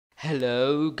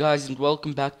Hello guys and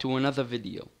welcome back to another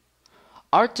video.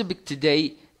 Our topic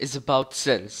today is about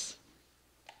cells.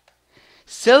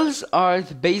 Cells are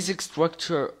the basic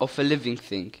structure of a living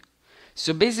thing.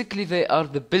 So basically they are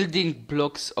the building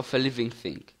blocks of a living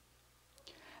thing.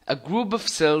 A group of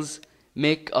cells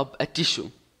make up a tissue.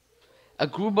 A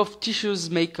group of tissues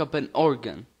make up an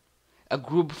organ. A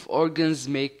group of organs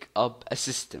make up a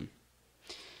system.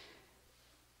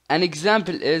 An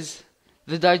example is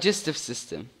the digestive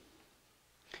system.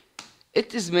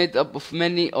 It is made up of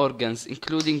many organs,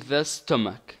 including the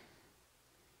stomach.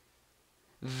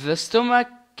 The stomach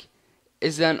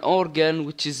is an organ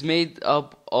which is made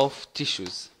up of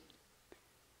tissues.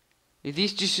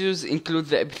 These tissues include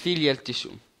the epithelial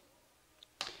tissue.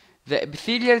 The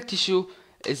epithelial tissue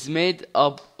is made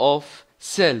up of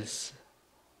cells.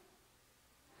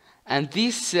 And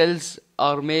these cells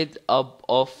are made up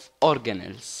of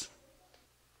organelles.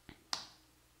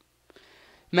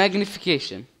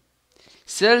 Magnification.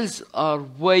 Cells are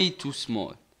way too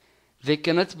small. They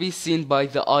cannot be seen by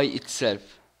the eye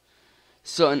itself.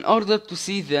 So in order to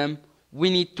see them, we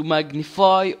need to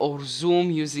magnify or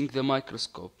zoom using the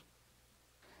microscope.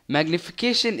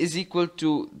 Magnification is equal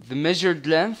to the measured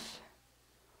length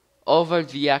over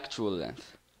the actual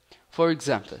length. For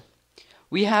example,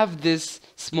 we have this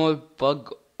small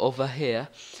bug over here.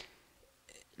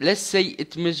 Let's say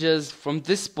it measures from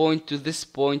this point to this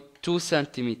point 2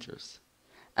 centimeters.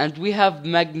 And we have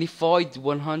magnified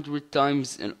 100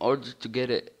 times in order to get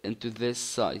it into this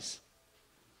size.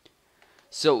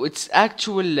 So its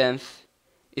actual length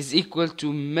is equal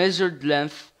to measured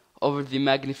length over the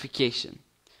magnification.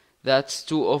 That's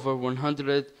 2 over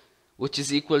 100, which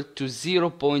is equal to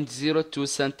 0.02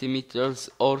 centimeters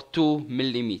or 2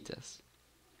 millimeters.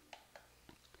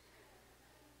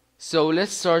 So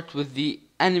let's start with the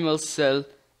animal cell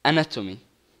anatomy.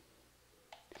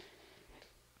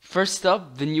 First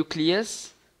up, the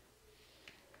nucleus.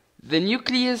 The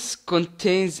nucleus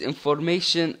contains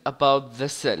information about the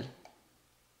cell,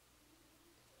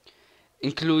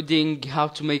 including how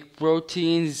to make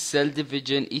proteins, cell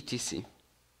division, etc.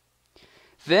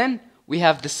 Then we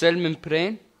have the cell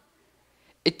membrane.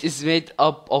 It is made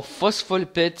up of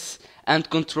phospholipids and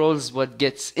controls what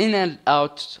gets in and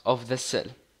out of the cell.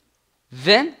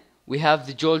 Then we have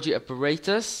the Golgi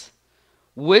apparatus,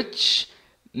 which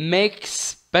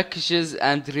makes packages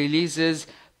and releases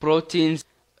proteins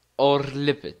or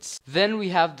lipids. Then we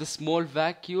have the small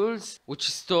vacuoles which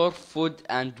store food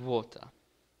and water.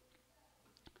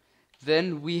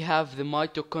 Then we have the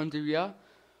mitochondria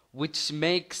which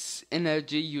makes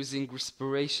energy using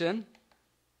respiration.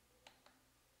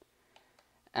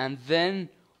 And then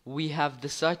we have the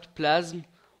cytoplasm,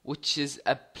 which is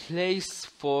a place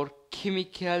for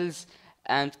chemicals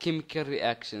and chemical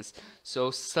reactions. So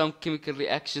some chemical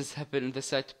reactions happen in the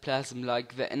cytoplasm,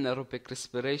 like the anaerobic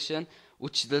respiration,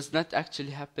 which does not actually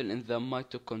happen in the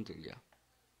mitochondria.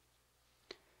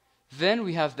 Then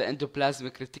we have the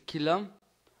endoplasmic reticulum,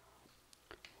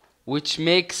 which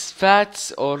makes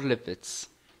fats or lipids.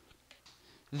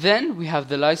 Then we have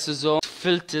the lysosome, which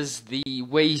filters the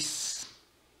waste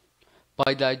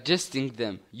by digesting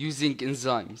them using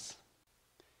enzymes.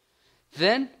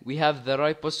 Then we have the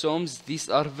ribosomes. These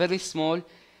are very small.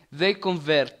 They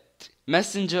convert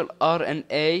messenger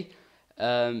RNA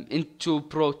into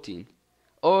protein,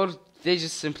 or they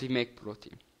just simply make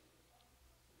protein.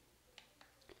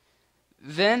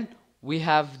 Then we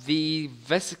have the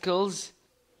vesicles,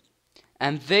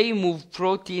 and they move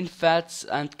protein, fats,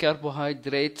 and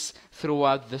carbohydrates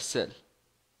throughout the cell.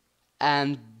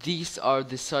 And these are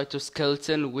the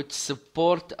cytoskeleton, which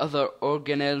support other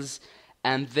organelles,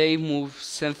 and they move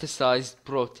synthesized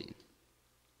protein.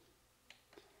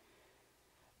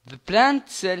 The plant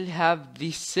cell have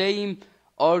the same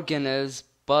organelles,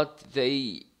 but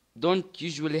they don't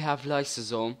usually have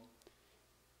lysosome.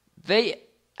 They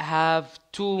have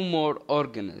two more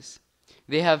organelles.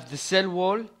 They have the cell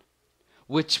wall,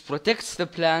 which protects the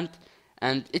plant,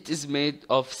 and it is made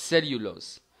of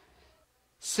cellulose.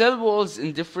 Cell walls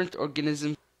in different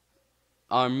organisms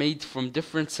are made from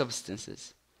different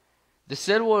substances. The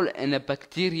cell wall in a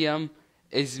bacterium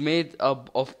is made up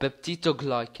of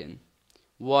peptidoglycan,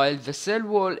 while the cell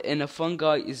wall in a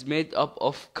fungi is made up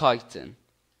of chitin.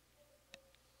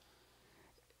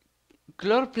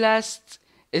 Chloroplast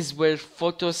is where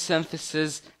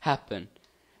photosynthesis happens.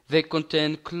 They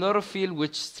contain chlorophyll,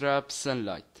 which traps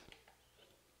sunlight.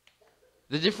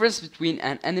 The difference between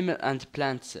an animal and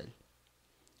plant cell.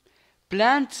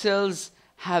 Plant cells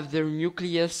have their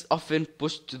nucleus often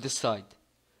pushed to the side,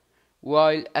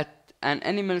 while at an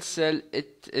animal cell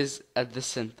it is at the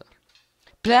center.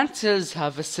 Plant cells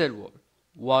have a cell wall,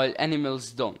 while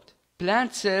animals don't.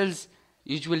 Plant cells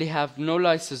usually have no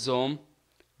lysosome,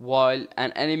 while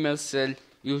an animal cell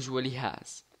usually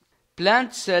has.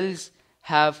 Plant cells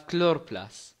have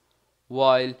chloroplasts,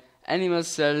 while animal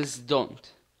cells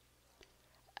don't.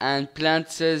 And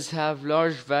plant cells have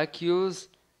large vacuoles,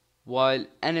 while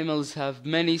animals have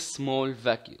many small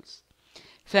vacuoles.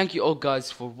 Thank you all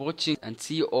guys for watching, and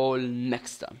see you all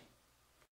next time.